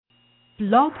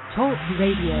Blog Talk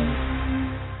Radio.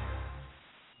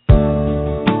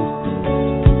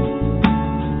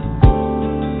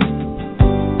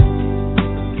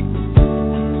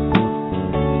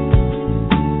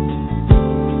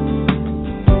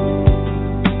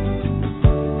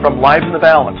 From Lives in the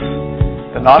Balance,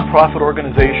 the nonprofit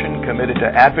organization committed to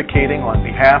advocating on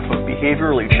behalf of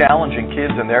behaviorally challenging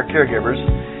kids and their caregivers,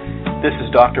 this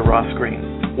is Dr. Ross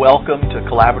Green. Welcome to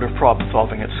Collaborative Problem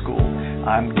Solving at School.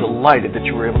 I'm delighted that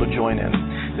you were able to join in.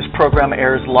 This program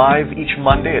airs live each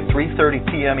Monday at 3:30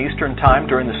 p.m. Eastern Time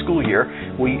during the school year.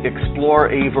 We explore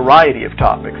a variety of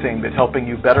topics aimed at helping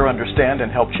you better understand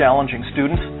and help challenging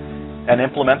students and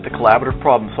implement the collaborative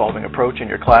problem-solving approach in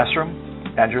your classroom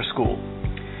and your school.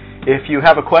 If you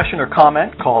have a question or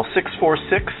comment, call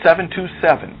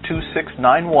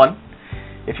 646-727-2691.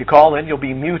 If you call in, you'll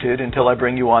be muted until I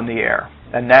bring you on the air.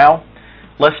 And now,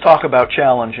 let's talk about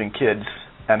challenging kids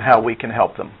and how we can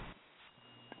help them.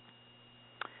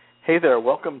 Hey there,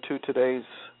 welcome to today's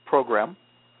program.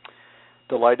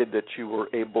 Delighted that you were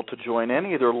able to join in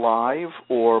either live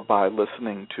or by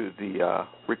listening to the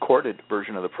recorded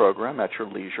version of the program at your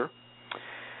leisure.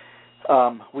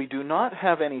 We do not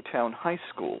have any town high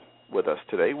school with us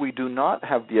today. We do not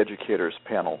have the educators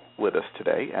panel with us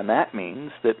today, and that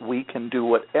means that we can do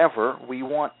whatever we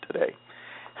want today.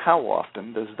 How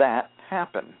often does that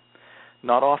happen?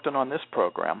 Not often on this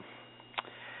program.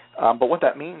 But what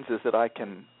that means is that I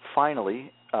can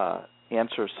finally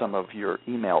answer some of your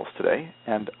emails today,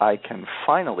 and I can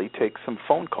finally take some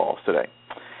phone calls today.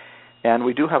 And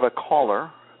we do have a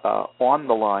caller on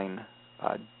the line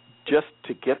just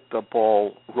to get the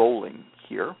ball rolling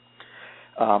here.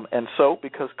 And so,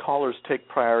 because callers take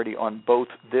priority on both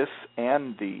this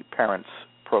and the parents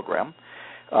program,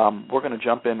 we're going to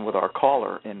jump in with our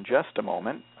caller in just a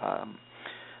moment.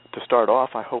 To start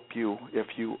off, I hope you,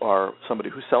 if you are somebody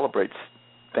who celebrates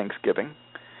Thanksgiving,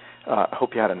 I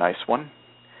hope you had a nice one.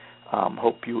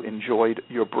 Hope you enjoyed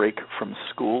your break from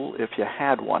school if you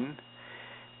had one.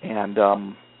 And,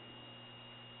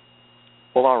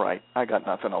 well, all right, I got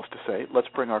nothing else to say. Let's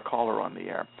bring our caller on the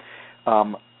air.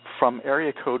 From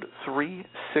area code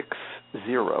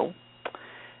 360,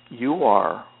 you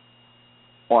are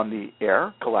on the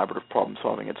air, Collaborative Problem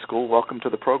Solving at School. Welcome to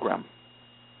the program.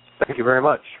 Thank you very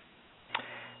much.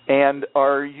 And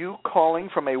are you calling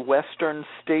from a western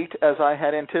state as I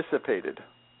had anticipated?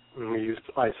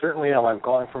 I certainly am. I'm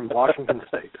calling from Washington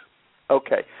State.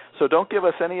 Okay. So don't give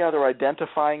us any other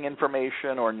identifying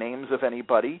information or names of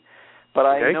anybody. But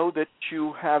okay. I know that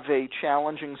you have a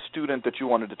challenging student that you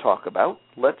wanted to talk about.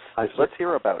 Let's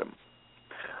hear about him.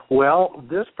 Well,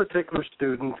 this particular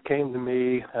student came to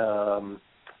me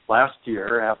last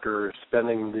year after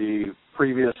spending the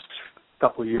previous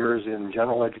couple of years in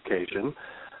general education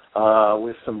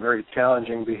with some very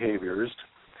challenging behaviors.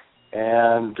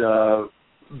 And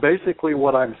basically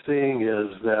what I'm seeing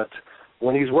is that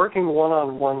when he's working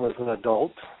one-on-one with an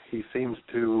adult, he seems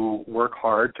to work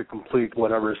hard to complete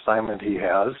whatever assignment he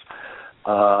has.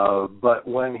 But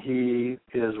when he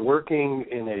is working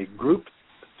in a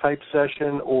group-type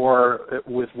session or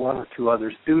with one or two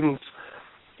other students,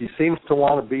 he seems to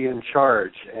want to be in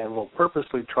charge and will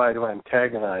purposely try to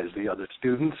antagonize the other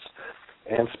students.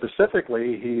 And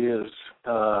specifically, he has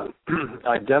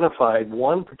identified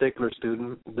one particular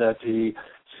student that he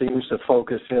seems to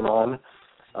focus in on.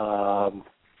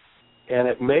 And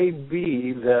it may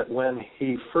be that when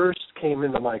he first came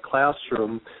into my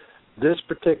classroom, this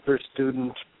particular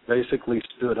student basically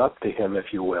stood up to him,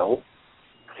 if you will.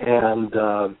 And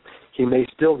he may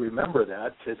still remember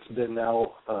that. It's been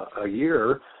now a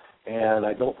year, and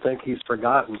I don't think he's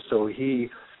forgotten. So he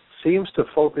seems to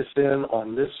focus in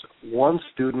on this one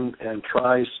student and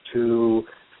tries to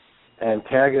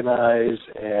antagonize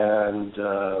and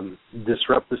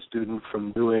disrupt the student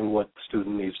from doing what the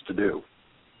student needs to do.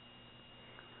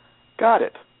 Got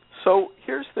it. So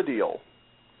here's the deal.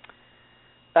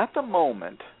 At the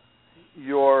moment,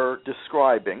 you're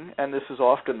describing, and this is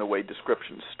often the way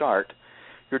descriptions start,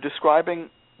 you're describing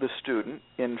the student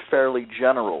in fairly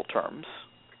general terms.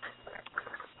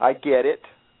 I get it.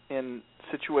 In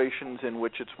situations in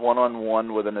which it's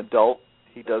one-on-one with an adult,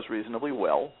 he does reasonably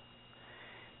well.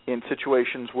 In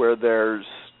situations where there's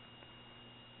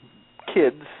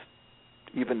kids,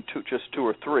 even just two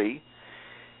or three,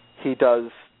 he does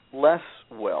less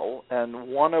well, and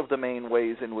one of the main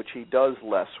ways in which he does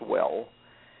less well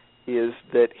is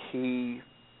that he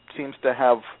seems to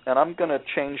have, and I'm going to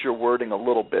change your wording a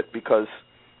little bit because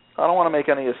I don't want to make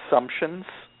any assumptions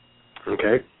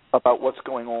about what's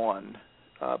going on,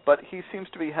 but he seems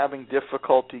to be having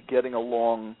difficulty getting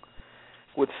along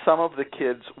with some of the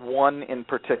kids, one in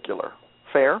particular.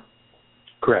 Fair?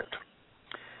 Correct.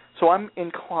 So I'm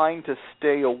inclined to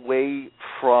stay away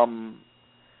from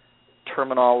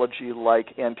terminology like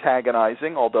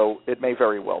antagonizing, although it may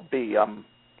very well be. I'm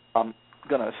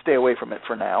going to stay away from it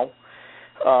for now.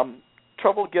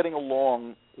 Trouble getting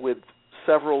along with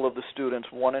several of the students,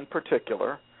 one in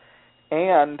particular,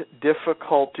 and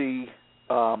difficulty,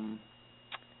 it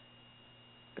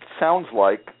sounds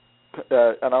like,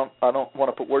 I don't want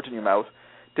to put words in your mouth,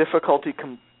 difficulty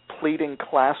completing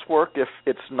classwork if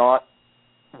it's not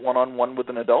one-on-one with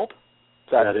an adult?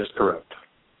 That is correct.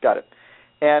 Got it.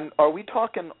 And are we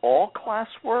talking all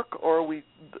classwork,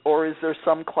 or is there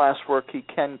some classwork he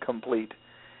can complete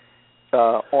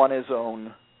on his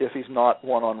own if he's not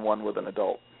one-on-one with an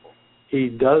adult? He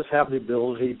does have the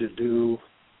ability to do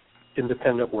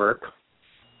independent work.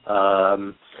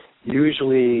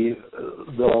 Usually,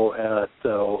 though, at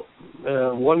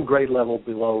one grade level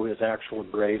below his actual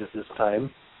grade at this time.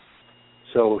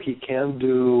 So he can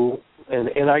do,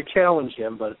 and I challenge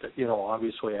him, but,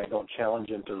 obviously I don't challenge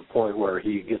him to the point where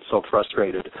he gets so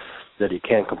frustrated that he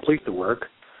can't complete the work.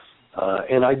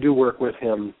 And I do work with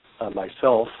him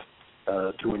myself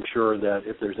to ensure that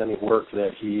if there's any work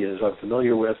that he is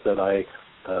unfamiliar with, that I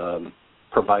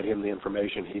provide him the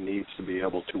information he needs to be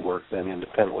able to work then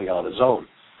independently on his own.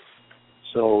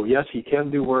 So, yes, he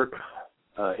can do work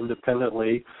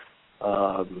independently.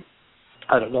 I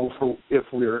don't know if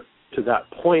we're to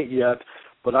that point yet,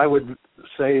 but I would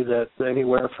say that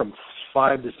anywhere from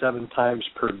 5 to 7 times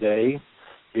per day,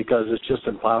 because it's just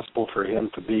impossible for him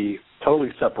to be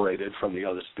totally separated from the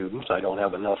other students. I don't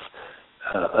have enough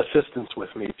assistance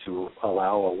with me to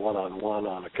allow a one-on-one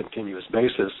on a continuous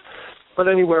basis. But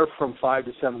anywhere from 5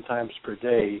 to 7 times per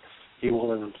day, he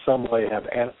will in some way have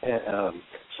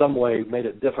made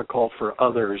it difficult for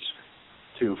others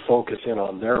to focus in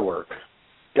on their work.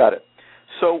 Got it.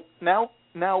 So now,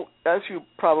 as you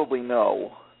probably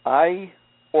know, I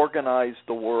organize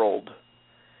the world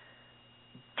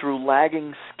through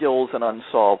lagging skills and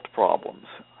unsolved problems.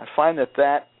 I find that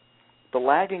the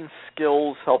lagging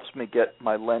skills helps me get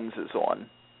my lenses on,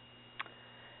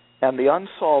 and the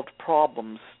unsolved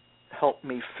problems help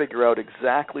me figure out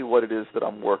exactly what it is that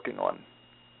I'm working on.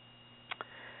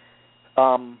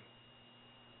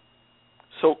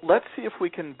 So let's see if we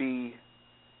can be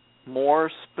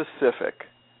more specific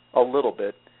a little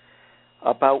bit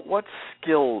about what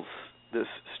skills this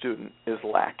student is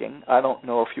lacking. I don't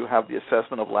know if you have the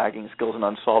assessment of lagging skills and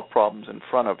unsolved problems in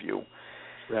front of you.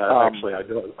 Actually,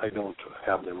 I don't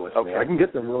have them with me. I can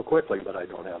get them real quickly, but I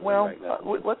don't have them right now.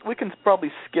 We can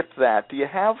probably skip that. Do you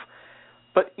have?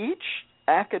 But each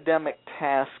academic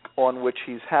task on which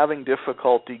he's having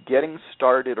difficulty getting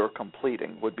started or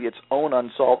completing would be its own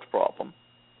unsolved problem.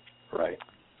 Right.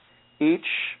 Each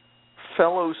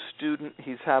fellow student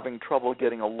he's having trouble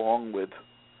getting along with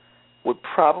would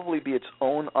probably be its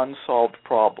own unsolved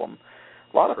problem.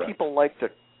 A lot of people like to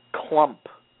clump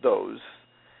those.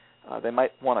 They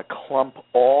might want to clump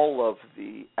all of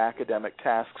the academic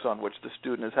tasks on which the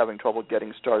student is having trouble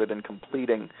getting started and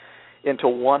completing into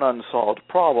one unsolved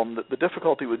problem. The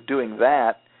difficulty with doing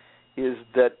that is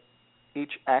that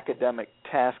each academic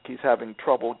task he's having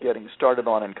trouble getting started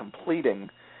on and completing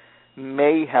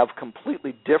may have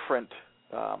completely different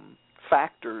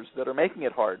factors that are making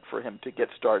it hard for him to get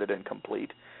started and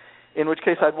complete, in which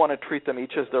case I'd want to treat them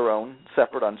each as their own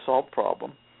separate unsolved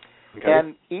problem. Okay.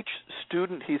 And each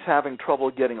student he's having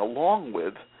trouble getting along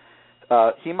with,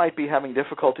 he might be having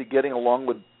difficulty getting along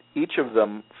with each of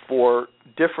them for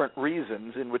different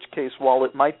reasons, in which case, while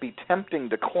it might be tempting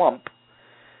to clump,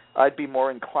 I'd be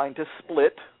more inclined to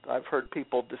split. I've heard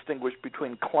people distinguish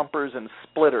between clumpers and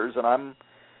splitters, and I'm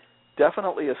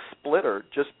definitely a splitter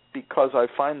just because I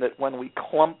find that when we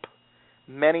clump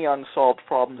many unsolved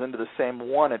problems into the same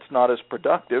one, it's not as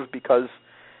productive because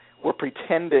we're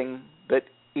pretending that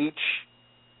each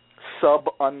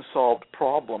sub-unsolved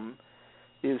problem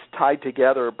is tied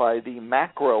together by the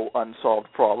macro unsolved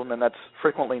problem, and that's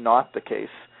frequently not the case.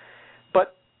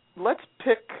 But let's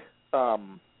pick,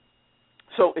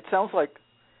 so it sounds like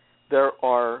there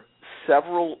are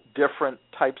several different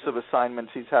types of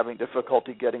assignments he's having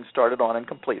difficulty getting started on and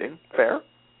completing. Fair?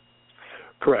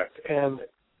 Correct. And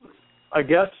I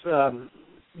guess,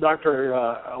 Doctor,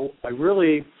 I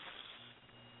really,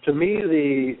 to me,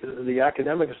 the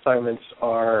academic assignments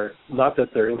are not that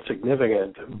they're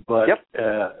insignificant, but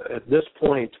at this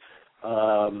point,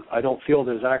 I don't feel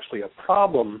there's actually a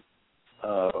problem,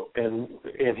 and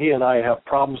he and I have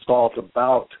problem solved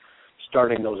about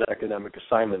starting those academic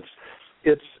assignments.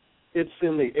 It's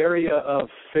in the area of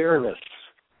fairness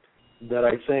that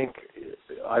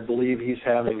I believe he's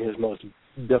having his most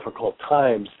difficult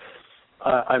times.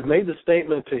 I've made the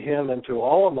statement to him and to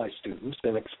all of my students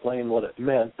and explained what it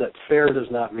meant, that fair does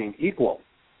not mean equal.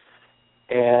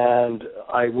 And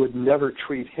I would never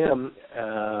treat him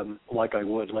like I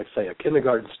would, let's say, a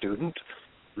kindergarten student,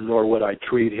 nor would I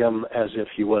treat him as if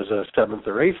he was a 7th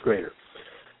or 8th grader.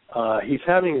 He's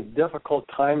having a difficult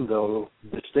time, though,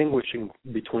 distinguishing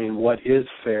between what is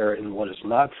fair and what is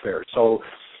not fair. So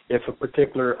if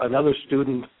another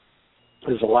student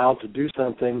is allowed to do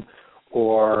something,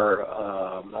 or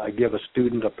I give a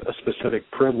student a specific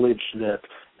privilege that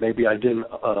maybe I didn't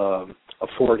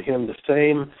afford him the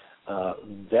same,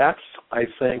 that's, I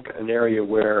think, an area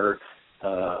where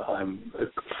I'm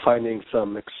finding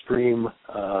some extreme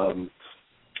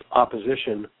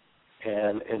opposition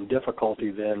and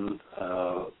difficulty then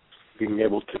being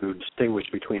able to distinguish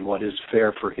between what is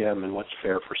fair for him and what's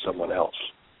fair for someone else.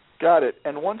 Got it.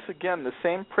 And once again, the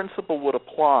same principle would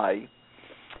apply.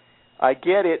 I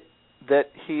get it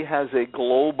that he has a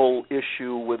global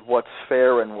issue with what's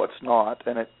fair and what's not,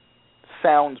 and it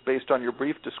sounds, based on your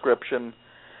brief description,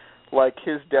 like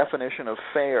his definition of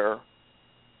fair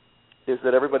is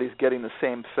that everybody's getting the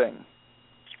same thing.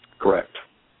 Correct.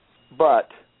 But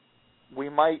we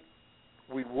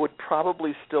would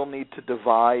probably still need to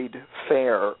divide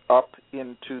fair up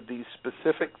into the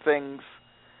specific things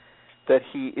that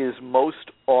he is most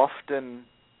often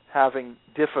having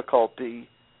difficulty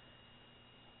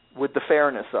with the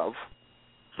fairness of.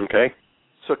 Okay.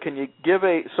 So can you give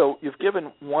so you've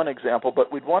given one example,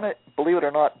 but we'd want to, believe it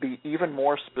or not, be even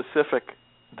more specific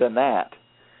than that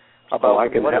about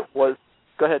what it was.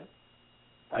 Go ahead.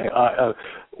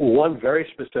 One very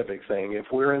specific thing, if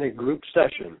we're in a group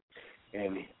session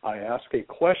and I ask a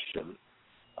question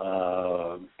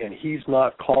and he's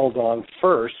not called on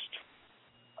first,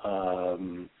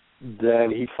 then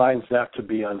he finds that to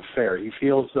be unfair. He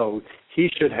feels though he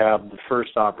should have the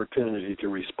first opportunity to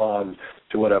respond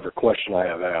to whatever question I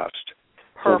have asked.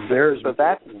 Perfect. So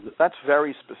that's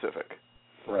very specific.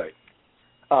 Right.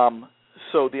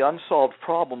 So the unsolved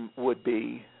problem would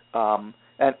be, and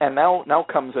now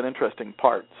comes an interesting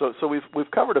part. So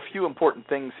we've covered a few important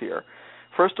things here.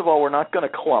 First of all, we're not going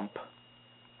to clump.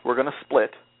 We're going to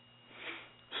split.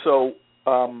 So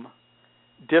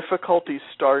difficulty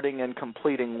starting and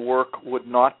completing work would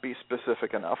not be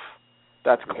specific enough.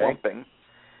 That's clumping.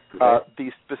 Okay.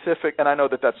 The specific, and I know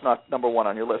that that's not number one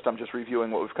on your list. I'm just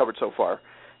reviewing what we've covered so far.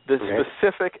 The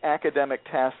specific academic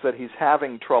tasks that he's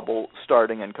having trouble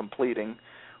starting and completing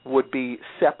would be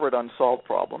separate unsolved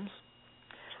problems.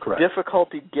 Correct.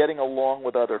 Difficulty getting along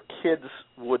with other kids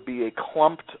would be a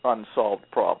clumped unsolved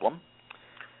problem.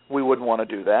 We wouldn't want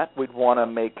to do that. We'd want to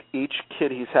make each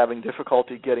kid he's having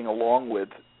difficulty getting along with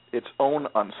its own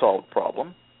unsolved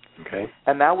problem. Okay.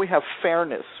 And now we have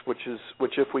fairness, which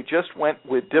if we just went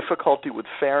with difficulty with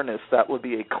fairness, that would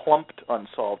be a clumped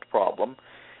unsolved problem.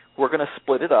 We're going to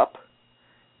split it up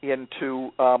into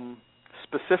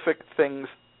specific things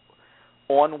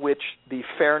on which the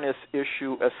fairness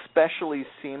issue especially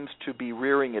seems to be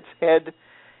rearing its head,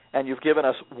 and you've given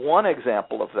us one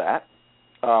example of that.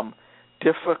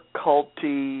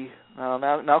 Difficulty,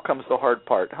 now comes the hard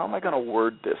part. How am I going to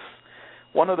word this?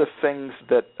 One of the things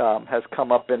that has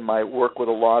come up in my work with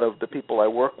a lot of the people I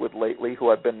work with lately,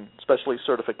 who I've been especially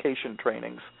certification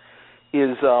trainings,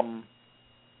 is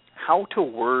how to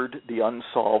word the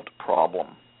unsolved problem.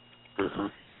 Mm-hmm.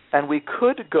 And we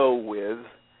could go with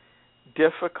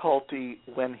difficulty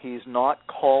when he's not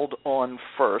called on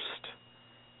first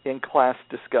in class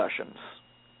discussions.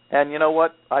 And you know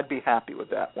what? I'd be happy with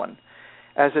that one.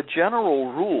 As a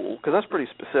general rule, because that's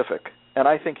pretty specific, and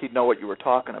I think he'd know what you were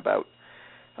talking about,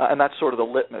 and that's sort of the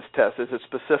litmus test. Is it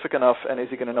specific enough, and is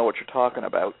he going to know what you're talking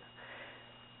about?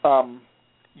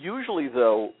 Usually,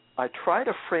 though, I try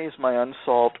to phrase my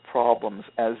unsolved problems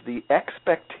as the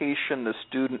expectation the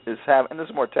student is having, and this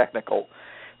is more technical,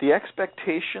 the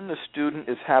expectation the student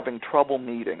is having trouble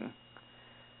meeting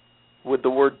with the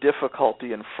word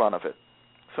difficulty in front of it.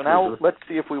 So now let's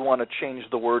see if we want to change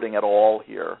the wording at all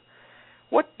here.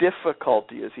 What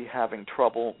difficulty is he having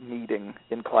trouble meeting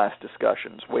in class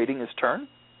discussions? Waiting his turn?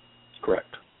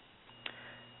 Correct.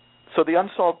 So the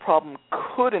unsolved problem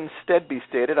could instead be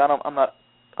stated, I don't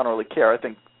really care, I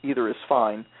think either is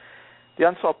fine. The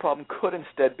unsolved problem could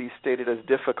instead be stated as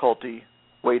difficulty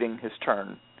waiting his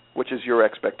turn, which is your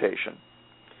expectation.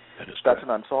 That's an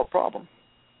unsolved problem.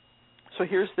 So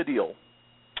here's the deal.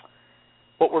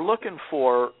 What we're looking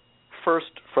for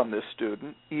first from this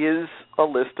student is a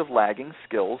list of lagging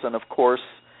skills, and of course,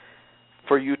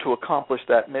 for you to accomplish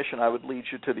that mission, I would lead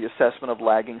you to the assessment of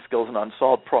lagging skills and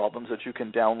unsolved problems that you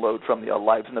can download from the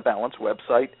Lives in the Balance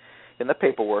website in the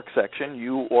paperwork section,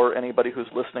 you or anybody who's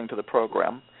listening to the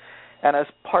program. And as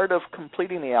part of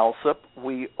completing the ALSIP,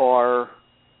 we are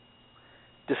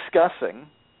discussing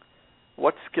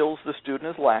what skills the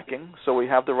student is lacking, so we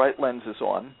have the right lenses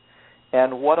on,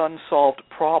 and what unsolved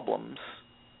problems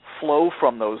flow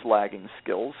from those lagging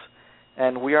skills,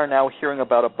 and we are now hearing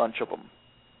about a bunch of them.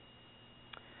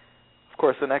 Of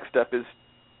course, the next step is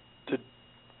to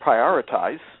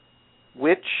prioritize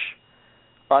which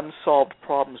unsolved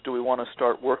problems do we want to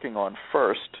start working on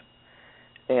first,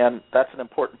 and that's an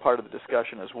important part of the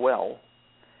discussion as well.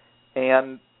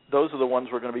 And those are the ones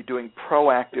we're going to be doing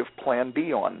proactive Plan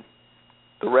B on.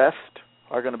 The rest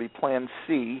are going to be Plan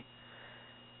C.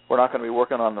 We're not going to be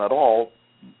working on them at all.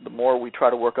 The more we try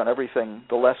to work on everything,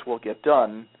 the less we'll get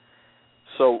done.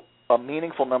 So a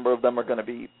meaningful number of them are going to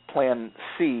be Plan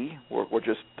C.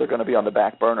 They're going to be on the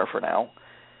back burner for now.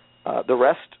 The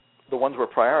rest, the ones we're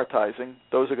prioritizing,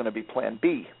 those are going to be Plan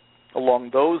B.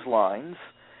 Along those lines,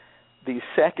 the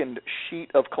second sheet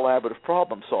of collaborative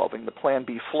problem solving, the Plan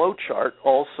B flow chart,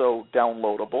 also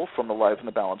downloadable from the Lives in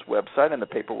the Balance website in the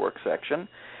paperwork section.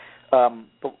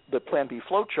 The Plan B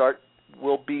flow chart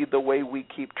will be the way we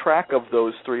keep track of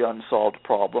those three unsolved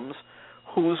problems,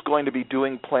 who's going to be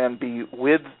doing Plan B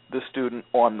with the student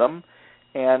on them,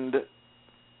 and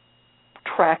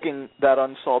tracking that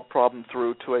unsolved problem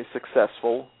through to a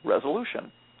successful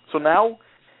resolution. So now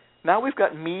we've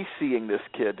got me seeing this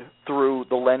kid through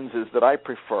the lenses that I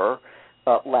prefer,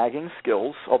 lagging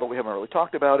skills, although we haven't really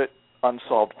talked about it,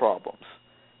 unsolved problems.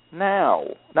 Now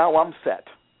I'm set.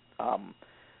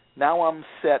 Now I'm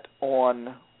set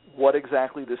on what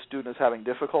exactly this student is having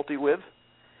difficulty with.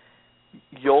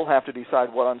 You'll have to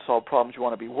decide what unsolved problems you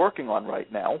want to be working on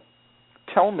right now.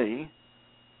 Tell me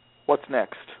what's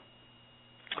next.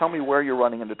 Tell me where you're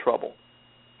running into trouble.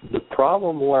 The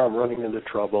problem where I'm running into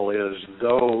trouble is,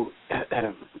 though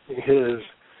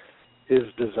his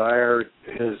desire,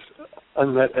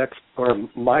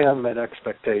 my unmet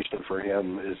expectation for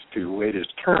him is to wait his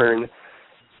turn,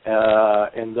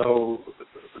 and though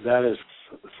that is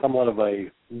somewhat of a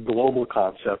global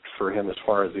concept for him as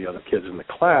far as the other kids in the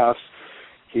class,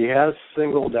 he has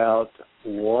singled out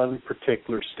one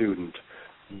particular student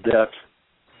that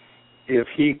if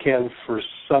he can,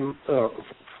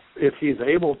 if he's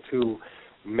able to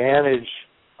manage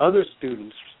other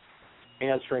students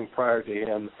answering prior to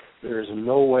him, there is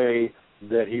no way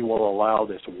that he will allow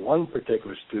this one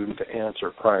particular student to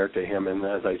answer prior to him. And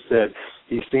as I said,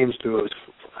 he seems to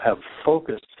have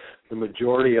focused the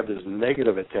majority of his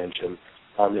negative attention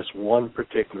on this one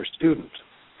particular student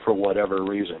for whatever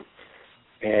reason.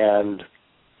 And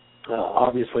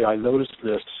obviously I noticed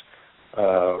this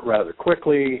rather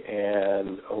quickly,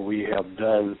 and we have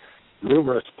done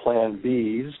numerous Plan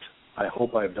Bs. I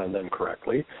hope I've done them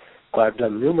correctly. But I've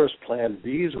done numerous Plan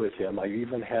Bs with him. I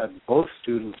even had both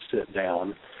students sit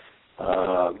down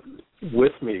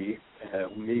with me,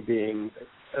 me being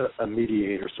a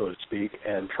mediator, so to speak,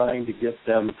 and trying to get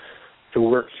them to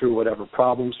work through whatever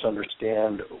problems, to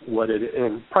understand what it is,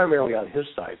 and primarily on his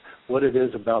side, what it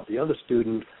is about the other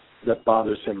student that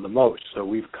bothers him the most. So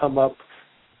he's come up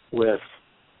with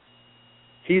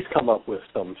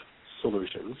some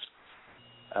solutions,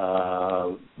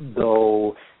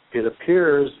 though it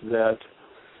appears that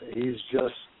he's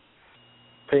just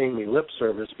paying me lip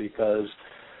service because,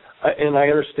 and I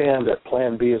understand that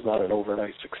Plan B is not an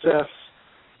overnight success,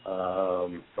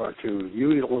 or to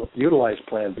utilize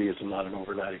Plan B is not an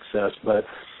overnight success, but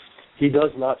he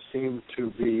does not seem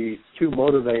to be too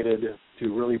motivated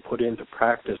to really put into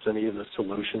practice any of the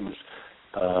solutions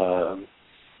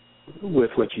with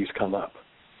which he's come up.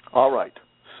 All right.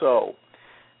 So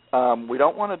we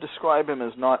don't want to describe him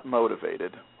as not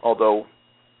motivated, although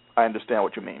I understand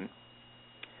what you mean,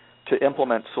 to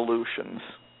implement solutions.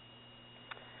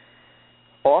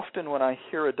 Often when I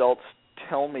hear adults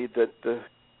tell me that the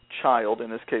child, in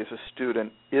this case a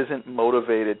student, isn't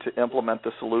motivated to implement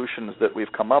the solutions that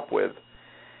we've come up with,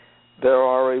 there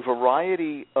are a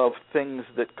variety of things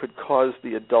that could cause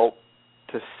the adult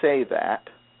to say that.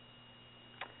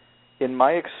 In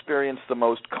my experience, the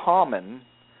most common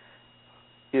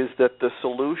is that the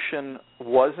solution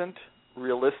wasn't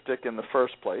realistic in the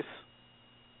first place,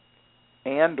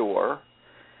 and or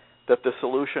that the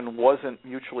solution wasn't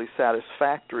mutually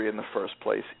satisfactory in the first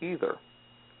place either.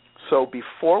 So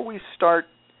before we start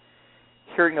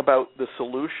hearing about the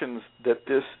solutions that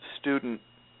this student,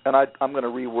 and I'm going to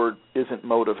reword isn't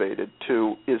motivated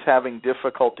to, is having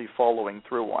difficulty following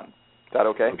through on. Is that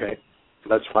okay? Okay,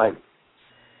 that's fine.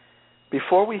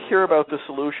 Before we hear about the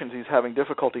solutions he's having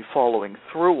difficulty following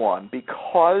through on,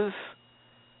 because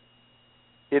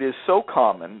it is so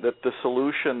common that the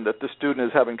solution that the student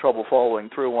is having trouble following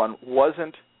through on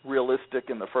wasn't realistic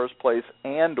in the first place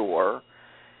and or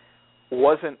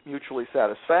wasn't mutually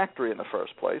satisfactory in the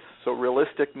first place. So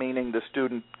realistic meaning the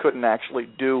student couldn't actually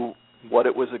do what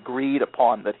it was agreed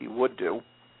upon that he would do.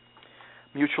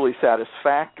 Mutually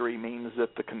satisfactory means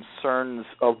that the concerns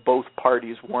of both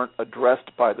parties weren't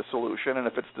addressed by the solution, and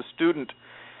if it's the student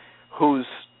who's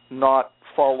not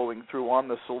following through on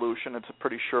the solution, it's a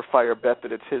pretty surefire bet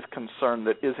that it's his concern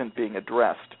that isn't being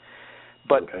addressed.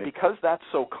 But because that's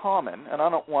so common, and I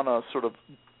don't want to sort of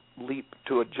leap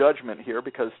to a judgment here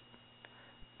because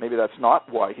maybe that's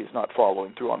not why he's not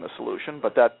following through on the solution,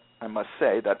 but that, I must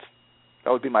say, that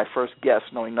would be my first guess,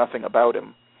 knowing nothing about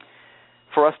him.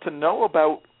 For us to know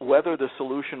about whether the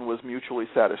solution was mutually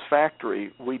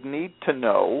satisfactory, we'd need to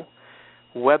know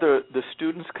whether the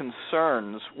student's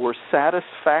concerns were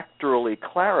satisfactorily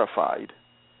clarified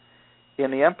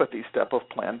in the empathy step of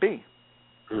Plan B.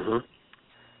 Mm-hmm.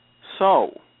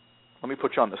 So, let me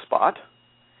put you on the spot.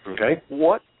 Okay.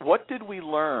 What did we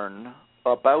learn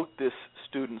about this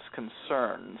student's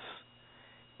concerns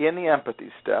in the empathy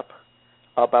step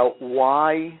about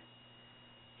why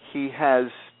he has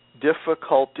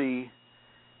difficulty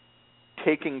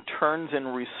taking turns in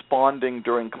responding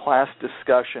during class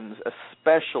discussions,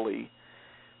 especially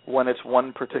when it's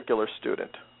one particular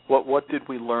student? What did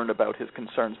we learn about his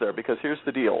concerns there? Because here's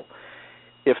the deal.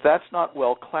 If that's not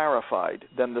well clarified,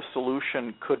 then the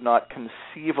solution could not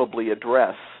conceivably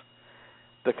address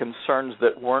the concerns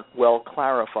that weren't well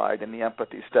clarified in the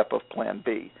empathy step of Plan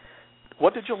B.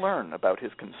 What did you learn about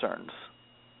his concerns?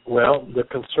 Well, the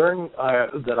concern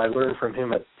that I learned from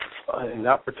him in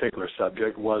that particular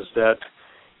subject was that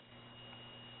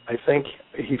I think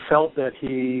he felt that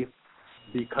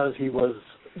because he was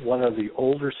one of the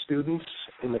older students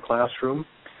in the classroom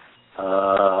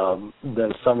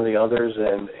than some of the others,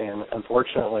 and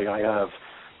unfortunately I have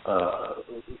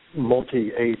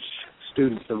multi-age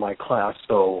students in my class,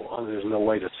 so there's no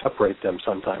way to separate them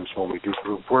sometimes when we do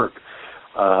group work,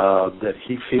 that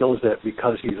he feels that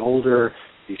because he's older,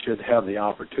 he should have the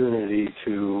opportunity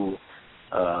to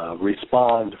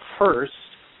respond first,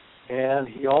 and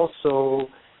he also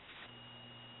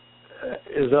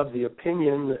is of the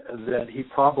opinion that he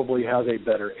probably has a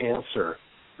better answer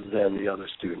than the other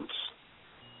students.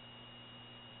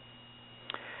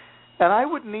 And I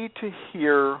would need to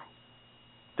hear,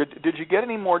 did you get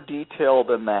any more detail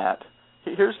than that?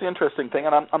 Here's the interesting thing,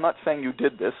 and I'm not saying you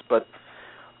did this, but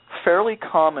fairly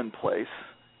commonplace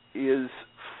is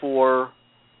for,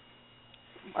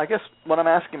 I guess what I'm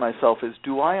asking myself is,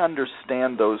 do I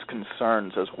understand those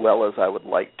concerns as well as I would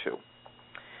like to?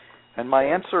 And my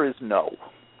answer is no.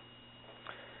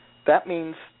 That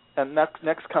means, and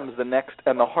next comes the next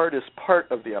and the hardest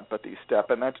part of the empathy step,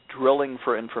 and that's drilling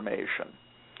for information.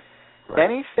 Right.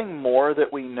 Anything more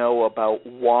that we know about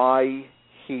why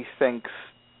he thinks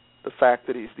the fact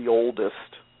that he's the oldest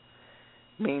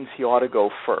means he ought to go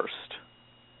first?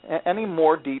 Any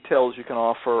more details you can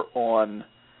offer on,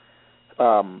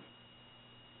 and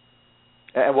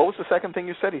what was the second thing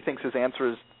you said? He thinks his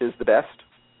answer is the best?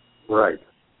 Right.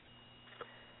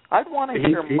 I'd want to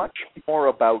hear much more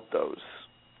about those.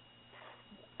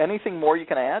 Anything more you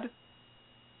can add?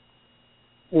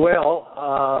 Well,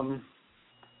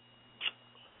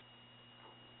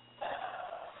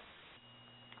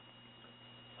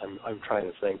 I'm trying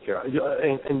to think here.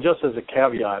 And just as a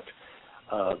caveat,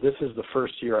 this is the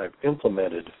first year I've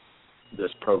implemented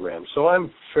this program, so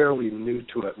I'm fairly new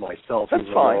to it myself. That's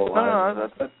fine.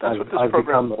 That's what this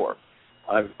program's for.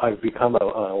 I've become a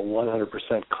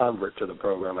 100% convert to the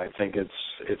program. I think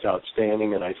it's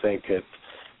outstanding, and I think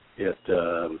it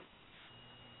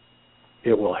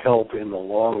will help in the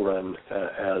long run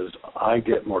as I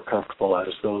get more comfortable, as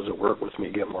those that work with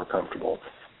me get more comfortable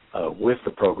with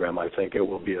the program. I think it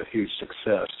will be a huge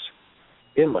success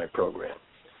in my program.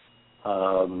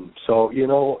 So,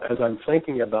 as I'm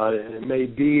thinking about it, it may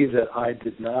be that I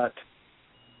did not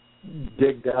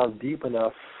dig down deep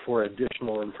enough for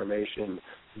additional information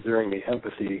during the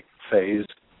empathy phase,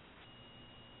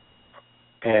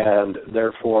 and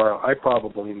therefore I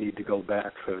probably need to go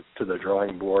back to the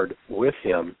drawing board with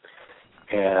him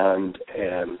and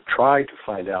try to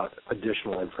find out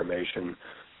additional information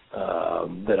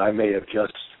that I may have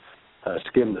just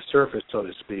skimmed the surface, so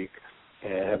to speak,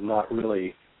 and have not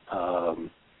really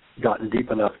gotten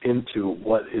deep enough into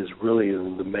what is really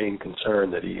the main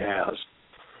concern that he has.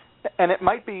 And it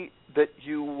might be that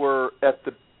you were at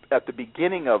the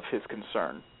beginning of his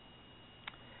concern.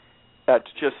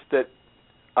 It's just that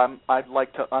I'd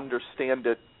like to understand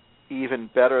it even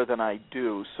better than I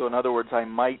do. So in other words, I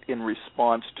might, in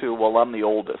response to, well, I'm the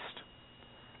oldest,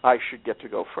 I should get to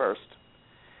go first,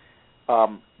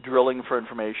 drilling for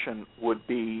information would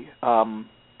be,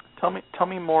 tell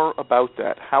me more about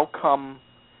that. How come,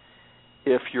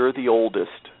 if you're the oldest,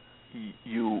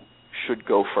 you should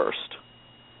go first?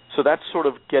 So that's sort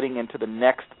of getting into the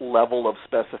next level of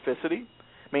specificity.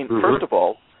 I mean, first of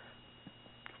all,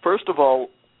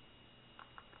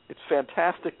 it's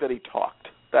fantastic that he talked.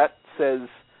 That says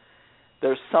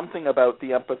there's something about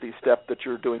the empathy step that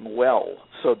you're doing well.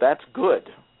 So that's good.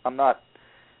 I'm not,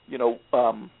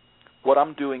 what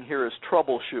I'm doing here is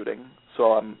troubleshooting.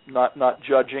 So I'm not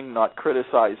judging, not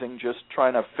criticizing, just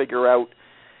trying to figure out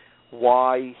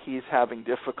why he's having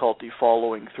difficulty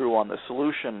following through on the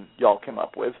solution y'all came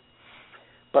up with.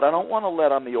 But I don't want to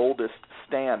let on the oldest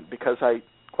stand, because I,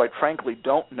 quite frankly,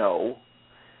 don't know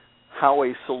how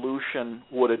a solution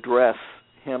would address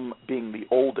him being the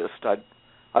oldest.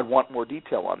 I'd want more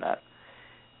detail on that.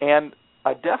 And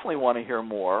I definitely want to hear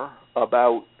more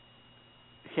about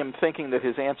him thinking that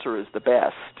his answer is the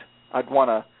best. I'd want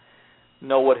to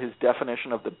know what his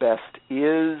definition of the best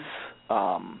is.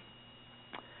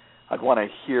 I'd want to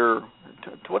hear,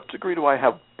 to what degree do I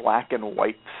have black and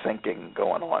white thinking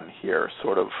going on here?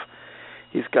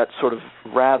 He's got sort of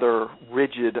rather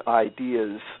rigid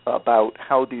ideas about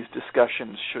how these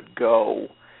discussions should go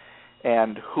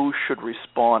and who should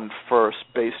respond first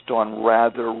based on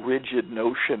rather rigid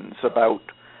notions about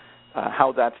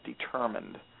how that's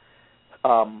determined.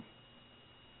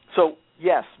 So,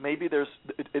 yes, maybe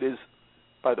it is,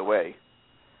 by the way,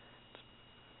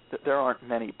 there aren't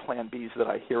many Plan Bs that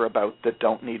I hear about that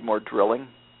don't need more drilling.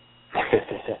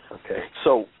 Okay.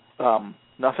 So,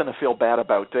 nothing to feel bad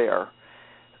about there.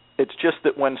 It's just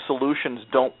that when solutions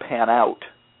don't pan out,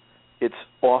 it's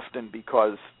often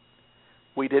because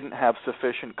we didn't have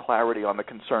sufficient clarity on the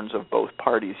concerns of both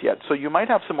parties yet. So you might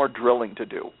have some more drilling to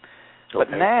do. Okay.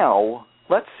 But now,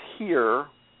 let's hear,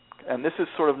 and this is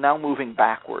sort of now moving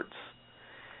backwards,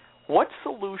 what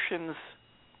solutions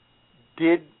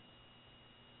did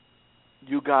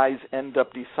you guys end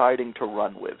up deciding to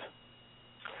run with?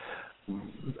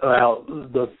 Well,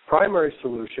 the primary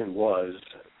solution was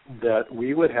that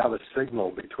we would have a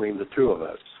signal between the two of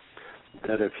us,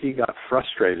 that if he got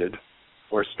frustrated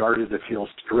or started to feel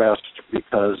stressed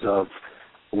because of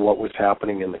what was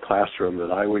happening in the classroom,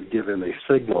 that I would give him a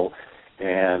signal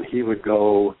and he would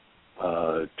go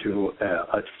to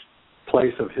a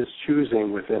place of his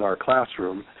choosing within our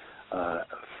classroom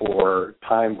for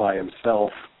time by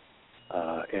himself.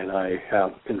 And I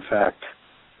have, in fact,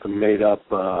 made up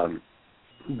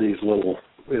these little,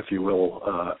 if you will,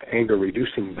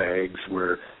 anger-reducing bags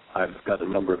where I've got a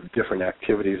number of different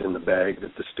activities in the bag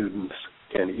that the students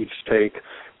can each take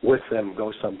with them,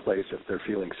 go someplace if they're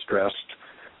feeling stressed,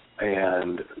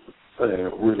 and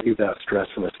relieve that stress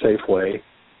in a safe way,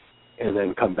 and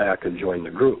then come back and join the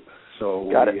group. So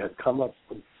we had come up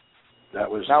with,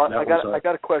 I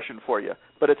got a question for you,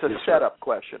 but it's a setup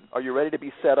question. Are you ready to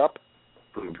be set up?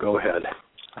 Go ahead.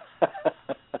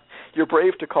 You're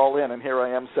brave to call in, and here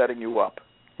I am setting you up.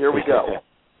 Here we go.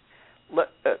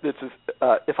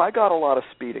 If I got a lot of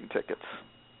speeding tickets,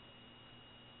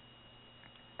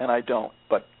 and I don't,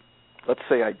 but let's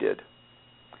say I did,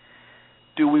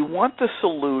 do we want the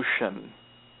solution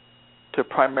to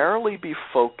primarily be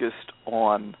focused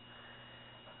on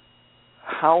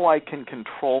how I can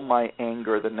control my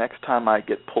anger the next time I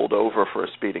get pulled over for a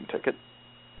speeding ticket?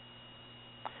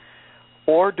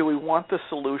 Or do we want the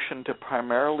solution to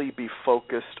primarily be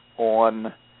focused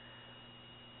on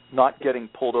not getting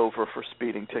pulled over for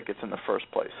speeding tickets in the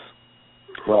first place?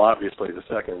 Well, obviously the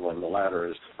second one, the latter,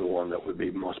 is the one that would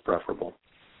be most preferable.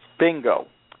 Bingo.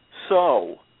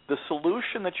 So the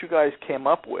solution that you guys came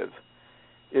up with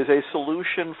is a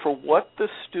solution for what the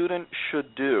student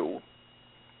should do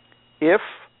if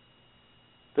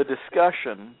the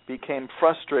discussion became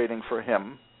frustrating for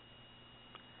him,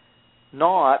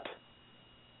 not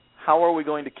how are we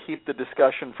going to keep the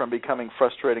discussion from becoming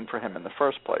frustrating for him in the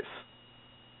first place.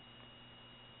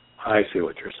 I see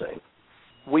what you're saying.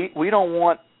 We don't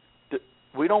want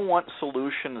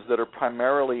solutions that are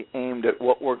primarily aimed at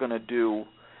what we're going to do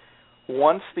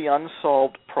once the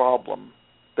unsolved problem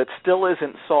that still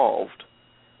isn't solved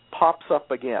pops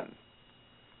up again.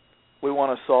 We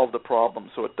want to solve the problem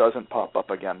so it doesn't pop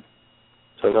up again.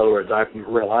 So in other words, I'm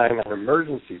relying on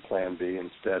emergency Plan B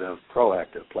instead of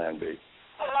proactive Plan B.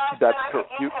 That's correct.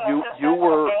 You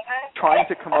were trying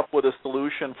to come up with a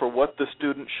solution for what the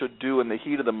student should do in the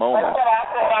heat of the moment.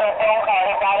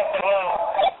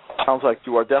 Sounds like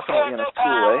you are definitely in a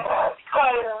school, eh?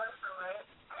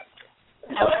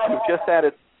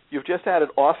 You've just added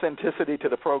authenticity to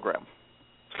the program.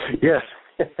 Yes,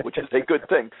 which is a good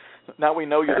thing. Now we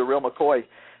know you're the real McCoy.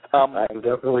 I'm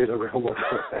definitely the real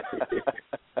McCoy.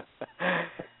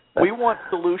 We want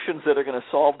solutions that are going to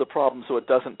solve the problem so it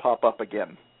doesn't pop up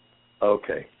again.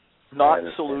 Okay. Not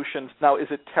solutions. Now, is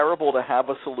it terrible to have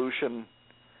a solution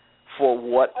for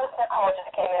what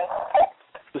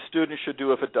the student should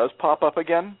do if it does pop up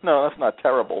again? No, that's not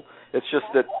terrible. It's just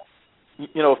that,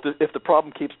 if the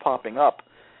problem keeps popping up,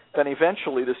 then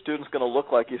eventually the student's going to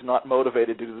look like he's not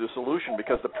motivated to do the solution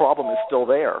because the problem is still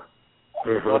there. Mm-hmm.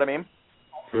 You know what I mean?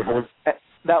 Mm-hmm.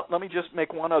 Now, let me just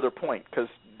make one other point, because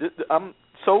I'm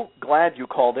so glad you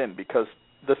called in, because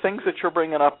the things that you're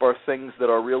bringing up are things that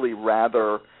are really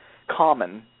rather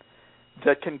common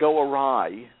that can go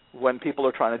awry when people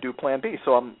are trying to do Plan B.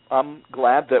 So I'm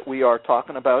glad that we are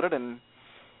talking about it and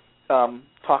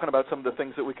talking about some of the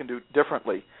things that we can do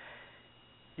differently.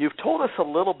 You've told us a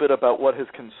little bit about what his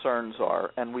concerns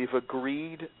are, and we've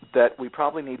agreed that we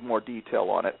probably need more detail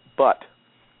on it. But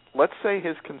let's say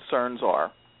his concerns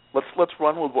are, let's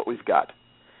run with what we've got.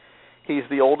 He's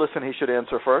the oldest and he should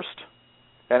answer first,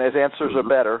 and his answers are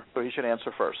better, so he should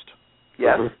answer first.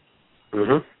 Yes?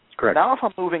 Mm-hmm. Correct. Now if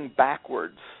I'm moving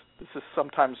backwards, this is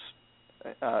sometimes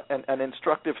an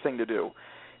instructive thing to do.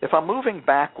 If I'm moving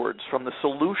backwards from the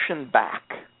solution back,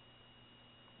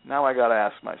 now I got to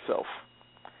ask myself,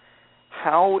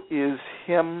 how is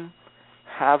him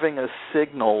having a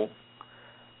signal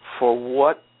for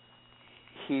what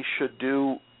he should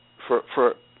do,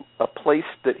 for a place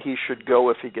that he should go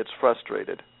if he gets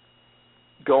frustrated,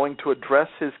 going to address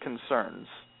his concerns,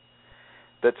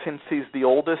 that since he's the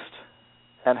oldest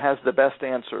and has the best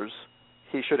answers,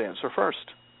 he should answer first?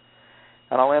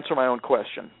 And I'll answer my own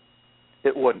question.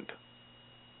 It wouldn't.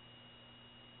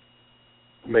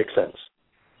 Makes sense.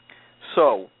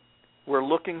 So we're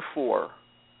looking for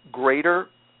greater,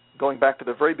 going back to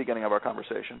the very beginning of our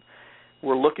conversation,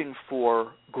 we're looking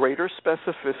for greater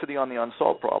specificity on the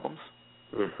unsolved problems,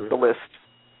 the list.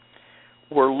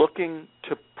 We're looking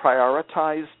to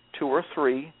prioritize 2 or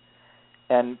 3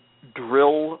 and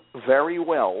drill very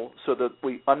well so that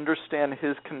we understand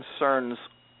his concerns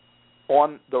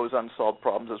on those unsolved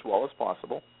problems as well as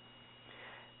possible.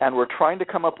 And we're trying to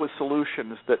come up with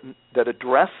solutions that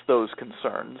address those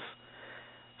concerns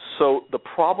so the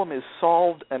problem is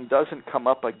solved and doesn't come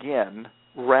up again,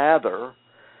 rather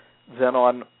than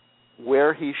on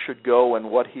where he should go and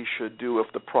what he should do if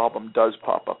the problem does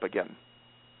pop up again.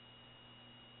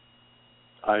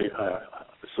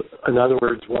 So in other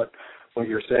words, what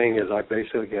you're saying is I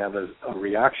basically have a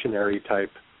reactionary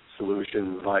type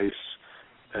solution vice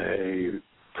a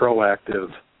proactive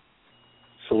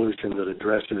solution that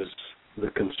addresses the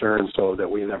concern so that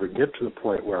we never get to the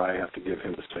point where I have to give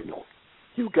him a signal.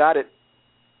 You got it.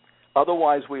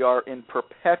 Otherwise, we are in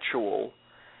perpetual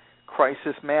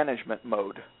crisis management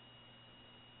mode.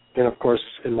 And, of course,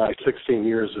 in my 16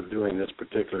 years of doing this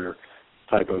particular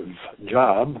type of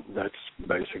job, that's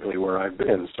basically where I've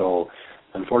been. So,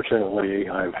 unfortunately,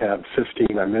 I'm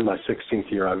in my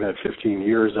 16th year. I've had 15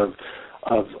 years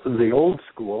of the old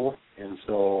school, and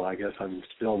so I guess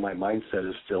my mindset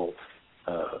is still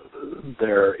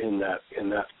there in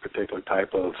that particular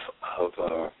type of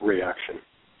reaction.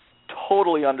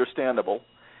 Totally understandable,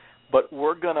 but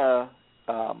we're gonna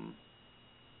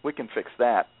we can fix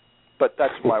that. But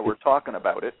that's why we're talking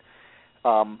about it.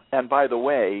 And by the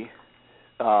way,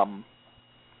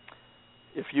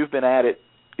 if you've been at it,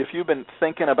 if you've been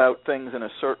thinking about things in a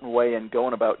certain way and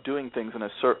going about doing things in a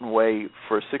certain way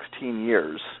for 16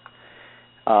 years,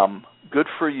 good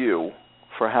for you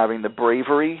for having the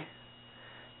bravery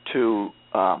to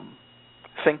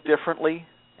think differently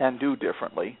and do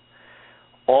differently.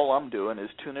 All I'm doing is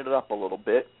tuning it up a little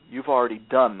bit. You've already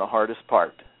done the hardest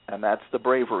part, and that's the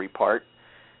bravery part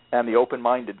and the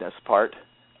open-mindedness part.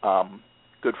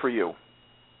 Good for you.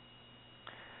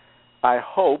 I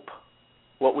hope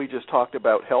what we just talked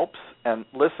about helps. And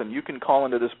listen, you can call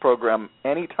into this program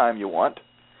anytime you want.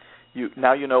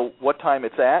 Now you know what time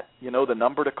it's at. You know the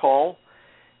number to call.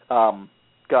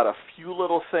 Got a few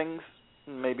little things,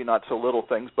 maybe not so little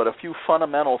things, but a few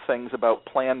fundamental things about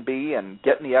Plan B and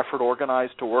getting the effort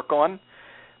organized to work on.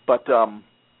 But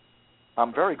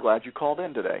I'm very glad you called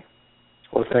in today.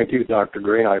 Well, thank you, Dr.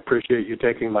 Gray. I appreciate you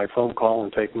taking my phone call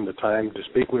and taking the time to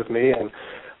speak with me.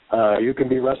 And you can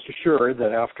be rest assured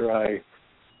that after I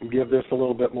give this a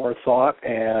little bit more thought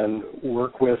and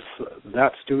work with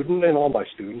that student and all my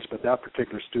students, but that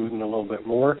particular student a little bit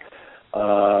more,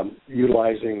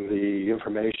 utilizing the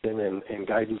information and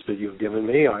guidance that you've given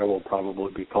me, I will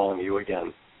probably be calling you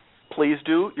again. Please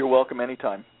do. You're welcome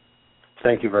anytime.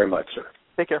 Thank you very much, sir.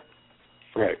 Take care.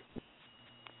 Right.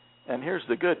 And here's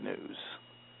the good news.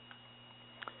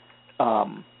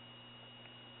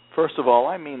 First of all,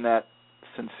 I mean that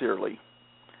sincerely.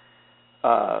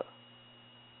 That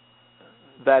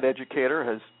educator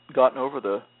has gotten over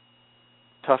the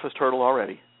toughest hurdle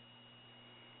already.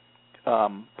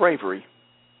 Bravery,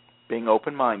 being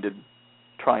open-minded,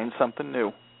 trying something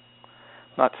new.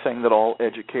 Not saying that all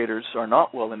educators are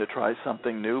not willing to try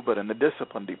something new, but in the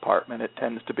discipline department it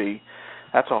tends to be,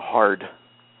 it's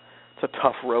a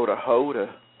tough row to hoe to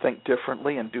think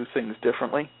differently and do things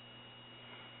differently.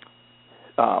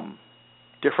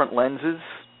 Different lenses,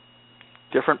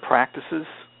 different practices.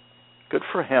 Good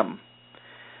for him.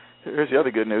 Here's the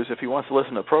other good news. If he wants to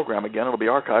listen to the program again, it'll be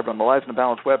archived on the Lives in the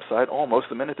Balance website almost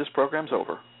the minute this program's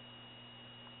over.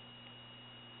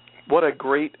 What a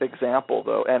great example,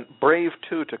 though, and brave,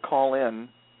 too, to call in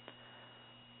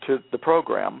to the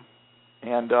program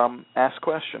and ask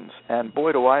questions. And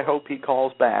boy, do I hope he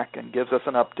calls back and gives us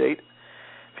an update.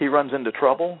 If he runs into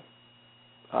trouble,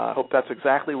 I hope that's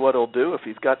exactly what he'll do. If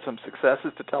he's got some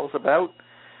successes to tell us about,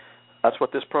 that's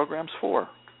what this program's for.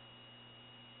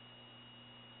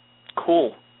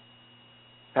 Cool.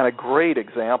 And a great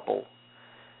example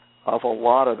of a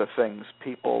lot of the things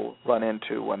people run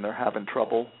into when they're having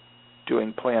trouble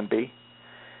doing Plan B.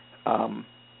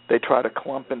 They try to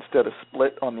clump instead of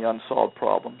split on the unsolved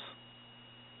problems.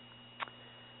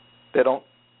 They don't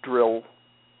drill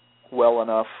well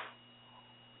enough,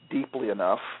 deeply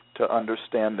enough to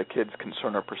understand the kid's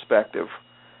concern or perspective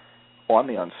on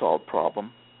the unsolved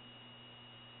problem.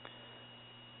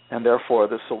 And therefore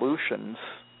the solutions,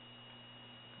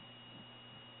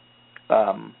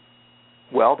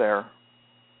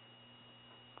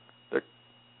 they're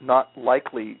not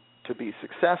likely to be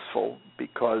successful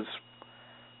because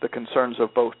the concerns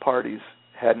of both parties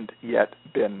hadn't yet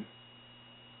been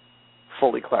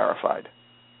fully clarified.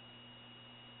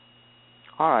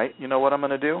 All right, you know what I'm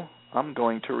going to do? I'm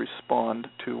going to respond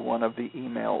to one of the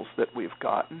emails that we've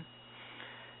gotten.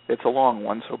 It's a long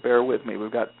one, so bear with me.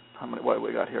 What do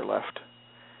we got here left?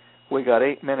 We got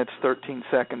 8 minutes, 13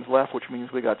 seconds left, which means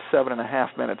we got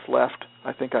 7.5 minutes left.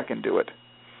 I think I can do it.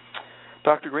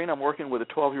 Dr. Green, I'm working with a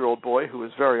 12-year-old boy who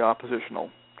is very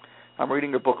oppositional. I'm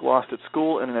reading a book, Lost at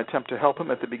School, in an attempt to help him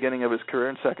at the beginning of his career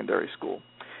in secondary school.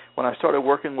 When I started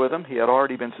working with him, he had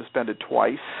already been suspended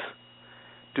twice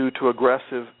due to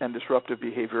aggressive and disruptive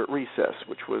behavior at recess,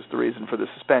 which was the reason for the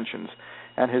suspensions,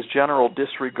 and his general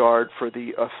disregard for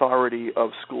the authority of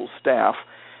school staff.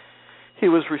 He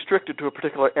was restricted to a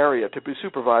particular area to be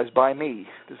supervised by me.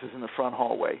 This is in the front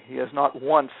hallway. He has not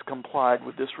once complied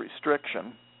with this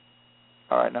restriction.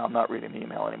 All right, now I'm not reading the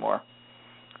email anymore.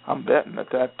 I'm betting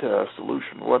that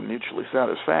solution wasn't mutually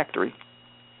satisfactory.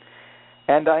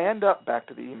 And I end up, back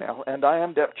to the email, and I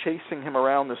end up chasing him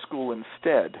around the school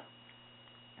instead.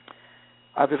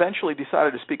 I've eventually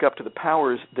decided to speak up to the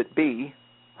powers that be.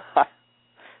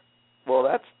 Well,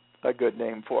 that's a good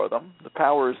name for them, the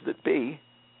powers that be.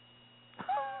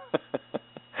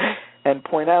 And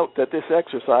point out that this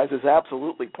exercise is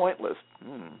absolutely pointless.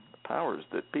 The powers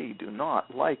that be do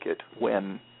not like it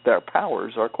when their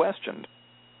powers are questioned.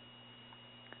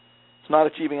 It's not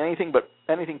achieving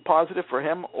anything positive for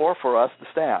him or for us, the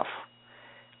staff.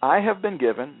 I have been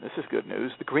given, this is good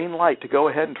news, the green light to go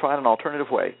ahead and try an alternative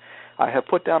way. I have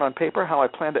put down on paper how I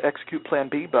plan to execute Plan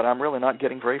B, but I'm really not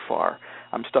getting very far.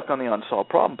 I'm stuck on the unsolved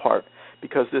problem part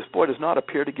because this boy does not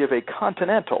appear to give a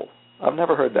continental. I've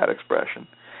never heard that expression.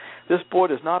 This boy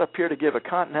does not appear to give a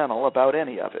continental about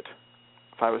any of it.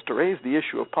 If I was to raise the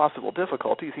issue of possible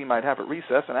difficulties he might have at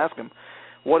recess and ask him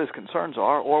what his concerns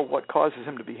are or what causes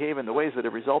him to behave in the ways that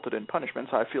have resulted in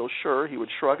punishments, I feel sure he would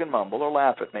shrug and mumble or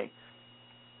laugh at me.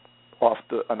 Off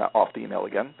the email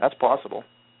again. That's possible.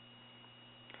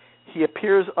 He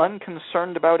appears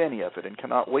unconcerned about any of it and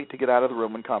cannot wait to get out of the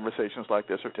room when conversations like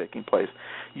this are taking place,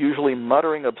 usually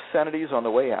muttering obscenities on the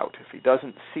way out. If he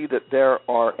doesn't see that there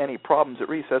are any problems at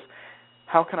recess,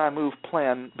 how can I move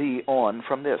Plan B on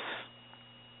from this?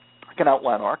 I can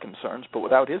outline our concerns, but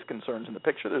without his concerns in the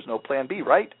picture, there's no Plan B,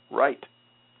 right? Right.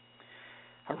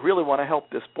 I really want to help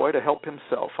this boy to help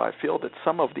himself. I feel that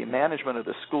some of the management of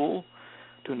the school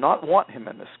do not want him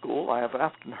in the school. I have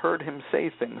often heard him say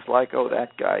things like, oh,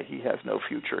 that guy, he has no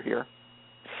future here.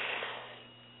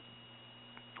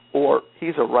 Or,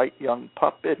 he's a right young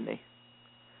pup, isn't he?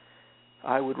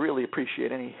 I would really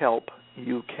appreciate any help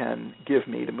you can give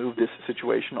me to move this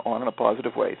situation on in a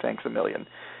positive way. Thanks a million.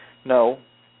 No,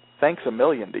 thanks a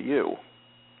million to you.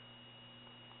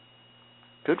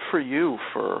 Good for you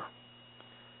for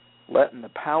letting the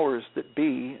powers that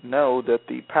be know that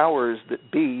the powers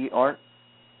that be aren't.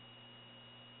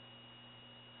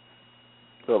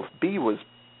 Well, if B was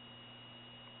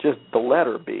just the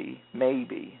letter B,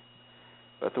 maybe.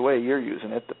 But the way you're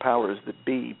using it, the powers that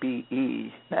be,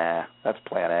 B-E, nah, that's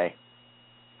plan A.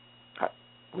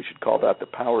 We should call that the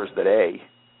powers that A,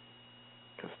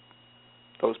 because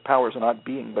those powers are not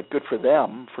being, but good for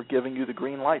them for giving you the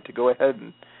green light to go ahead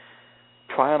and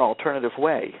try an alternative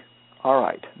way. All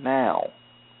right, now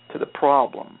to the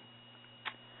problem.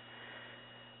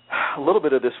 A little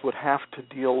bit of this would have to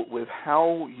deal with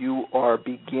how you are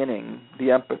beginning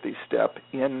the empathy step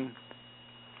in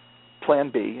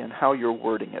Plan B and how you're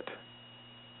wording it.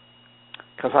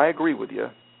 Because I agree with you.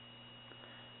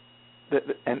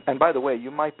 And by the way,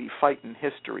 you might be fighting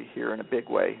history here in a big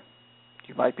way.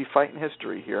 You might be fighting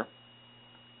history here.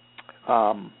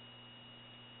 Because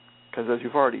as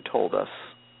you've already told us,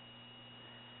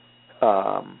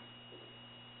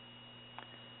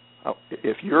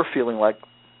 if you're feeling like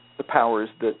the powers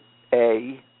that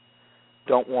A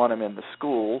don't want him in the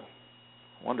school,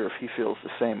 I wonder if he feels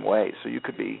the same way. So you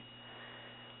could be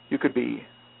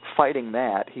fighting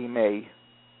that. He may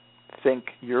think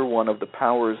you're one of the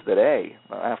powers that A.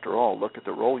 After all, look at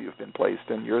the role you've been placed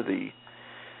in. You're the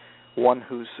one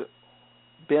who's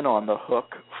been on the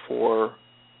hook for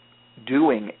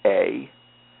doing A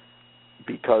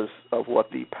because of what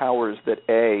the powers that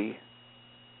A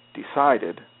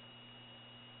decided.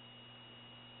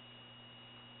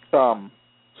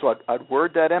 So I'd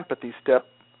word that empathy step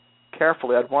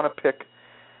carefully. I'd want to pick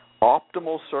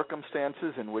optimal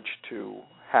circumstances in which to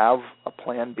have a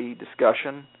Plan B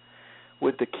discussion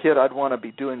with the kid. I'd want to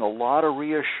be doing a lot of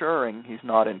reassuring. He's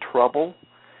not in trouble.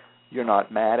 You're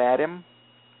not mad at him.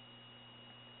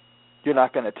 You're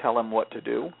not going to tell him what to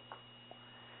do.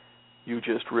 You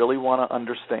just really want to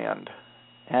understand.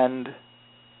 And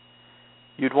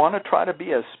you'd want to try to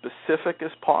be as specific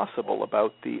as possible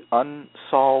about the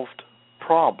unsolved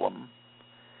problem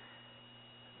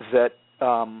that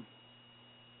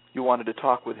you wanted to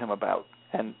talk with him about,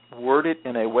 and word it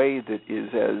in a way that is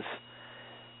as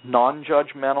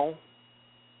non-judgmental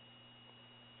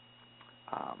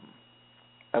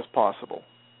as possible.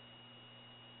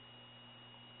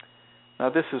 Now,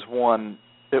 this is one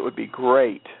that would be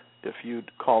great if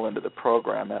you'd call into the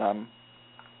program, and I'm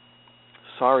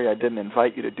sorry I didn't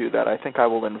invite you to do that. I think I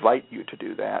will invite you to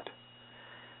do that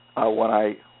when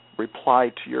I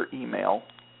reply to your email.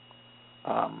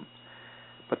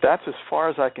 But that's as far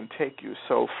as I can take you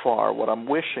so far. What I'm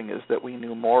wishing is that we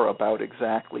knew more about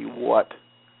exactly what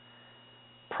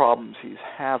problems he's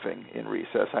having in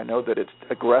recess. I know that it's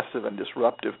aggressive and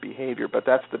disruptive behavior, but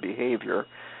that's the behavior,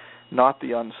 not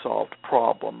the unsolved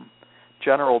problem.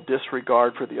 General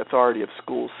disregard for the authority of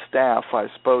school staff, I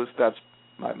suppose that's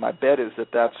my bet is that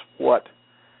that's what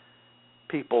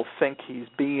people think he's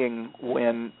being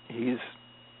when he's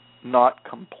not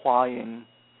complying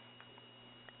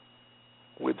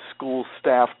with school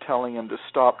staff telling him to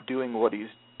stop doing what he's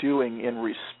doing in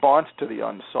response to the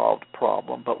unsolved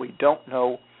problem. But we don't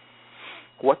know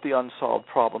what the unsolved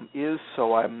problem is,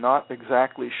 so I'm not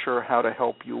exactly sure how to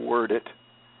help you word it.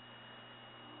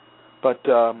 But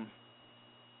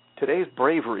today's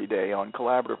Bravery Day on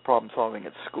collaborative problem solving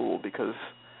at school, because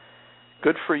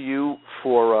good for you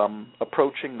for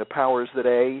approaching the powers that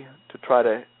A to try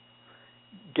to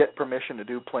get permission to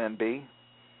do Plan B.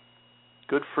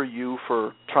 Good for you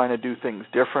for trying to do things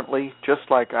differently. Just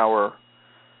like our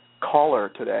caller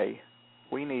today,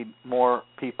 we need more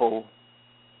people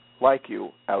like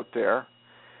you out there.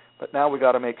 But now we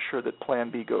got to make sure that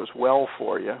Plan B goes well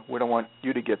for you. We don't want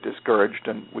you to get discouraged,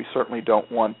 and we certainly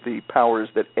don't want the powers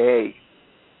that A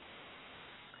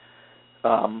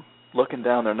looking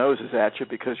down their noses at you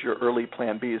because your early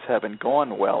Plan Bs haven't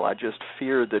gone well. I just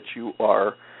fear that you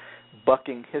are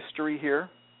bucking history here,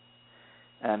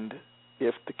 and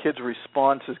if the kid's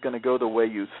response is going to go the way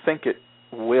you think it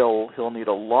will, he'll need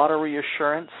a lot of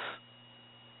reassurance.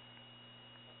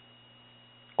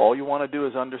 All you want to do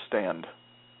is understand.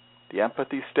 The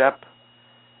empathy step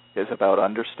is about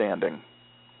understanding.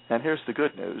 And here's the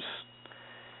good news.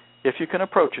 If you can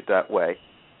approach it that way,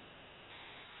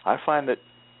 I find that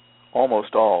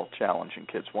almost all challenging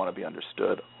kids want to be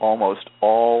understood. Almost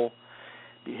all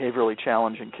behaviorally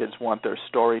challenging kids want their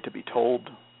story to be told,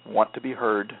 want to be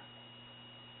heard.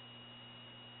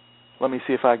 Let me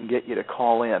see if I can get you to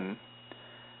call in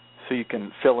so you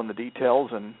can fill in the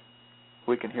details and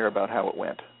we can hear about how it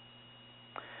went.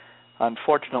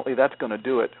 Unfortunately, that's going to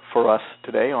do it for us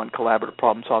today on Collaborative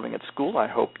Problem Solving at School. I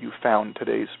hope you found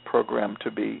today's program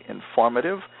to be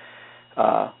informative.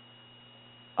 I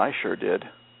sure did.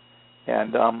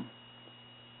 And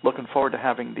looking forward to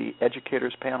having the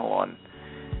educators panel on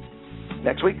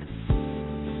next week.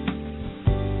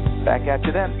 Back at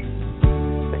you then.